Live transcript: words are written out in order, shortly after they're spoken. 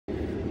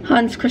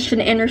Hans Christian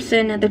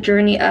Andersen, The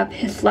Journey of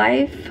His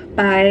Life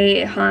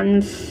by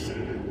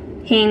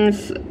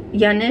Haynes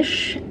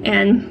Yanish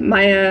and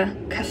Maya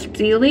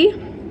Castelli.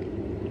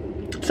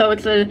 So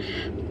it's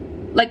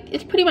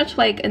it's pretty much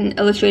like an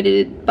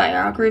illustrated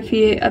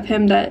biography of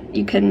him that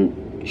you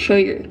can show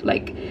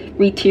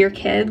read to your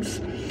kids.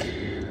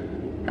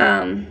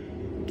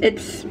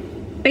 It's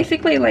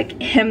basically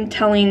like him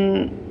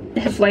telling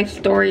his life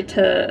story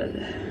to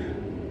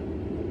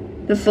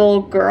this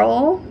little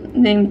girl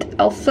named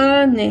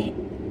Elsa,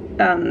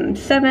 7,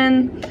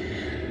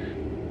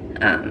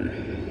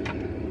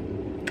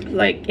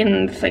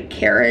 in this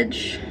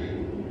carriage.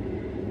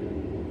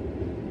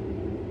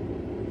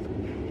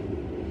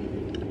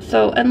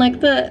 So, and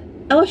the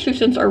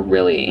illustrations are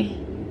really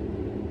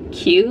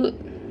cute.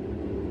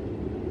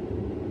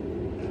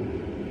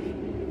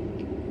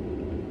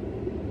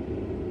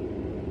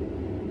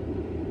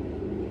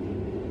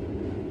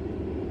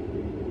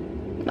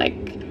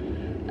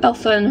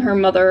 Elsa and her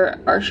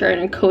mother are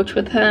sharing a coach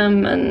with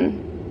him,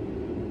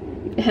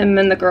 and him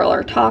and the girl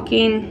are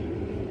talking,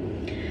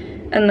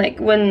 and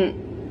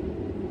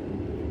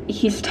when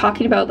he's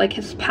talking about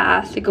his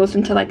past, it goes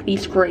into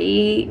these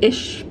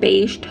grayish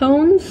beige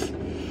tones,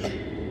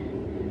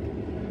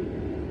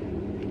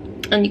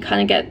 and you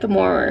kind of get the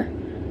more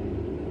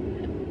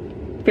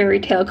fairy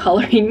tale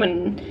coloring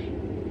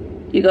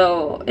when you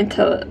go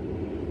into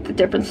the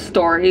different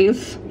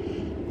stories.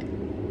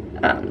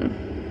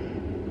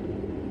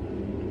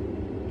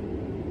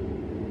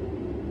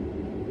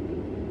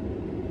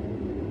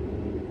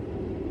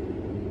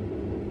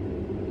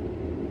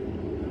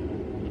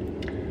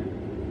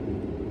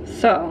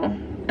 So,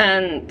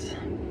 and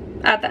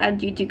at the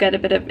end you do get a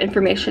bit of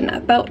information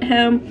about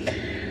him.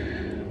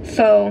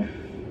 So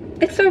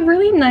it's a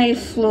really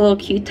nice little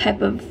cute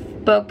type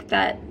of book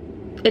that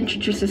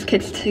introduces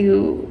kids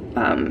to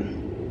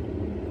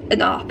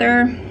an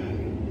author.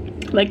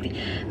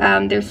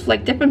 There's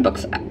different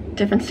books,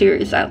 different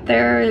series out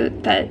there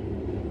that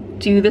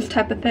do this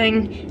type of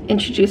thing,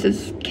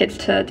 introduces kids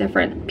to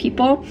different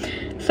people.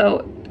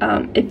 So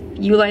if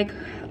you like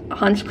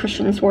Hans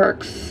Christian's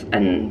works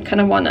and kind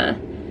of want to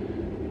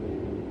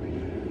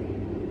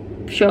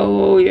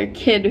show your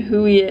kid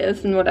who he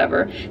is and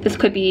whatever, this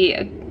could be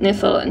a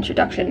nice little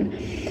introduction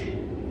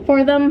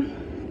for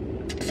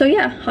them. So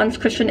yeah, Hans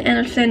Christian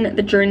Andersen,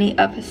 The Journey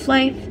of His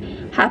Life.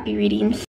 Happy readings.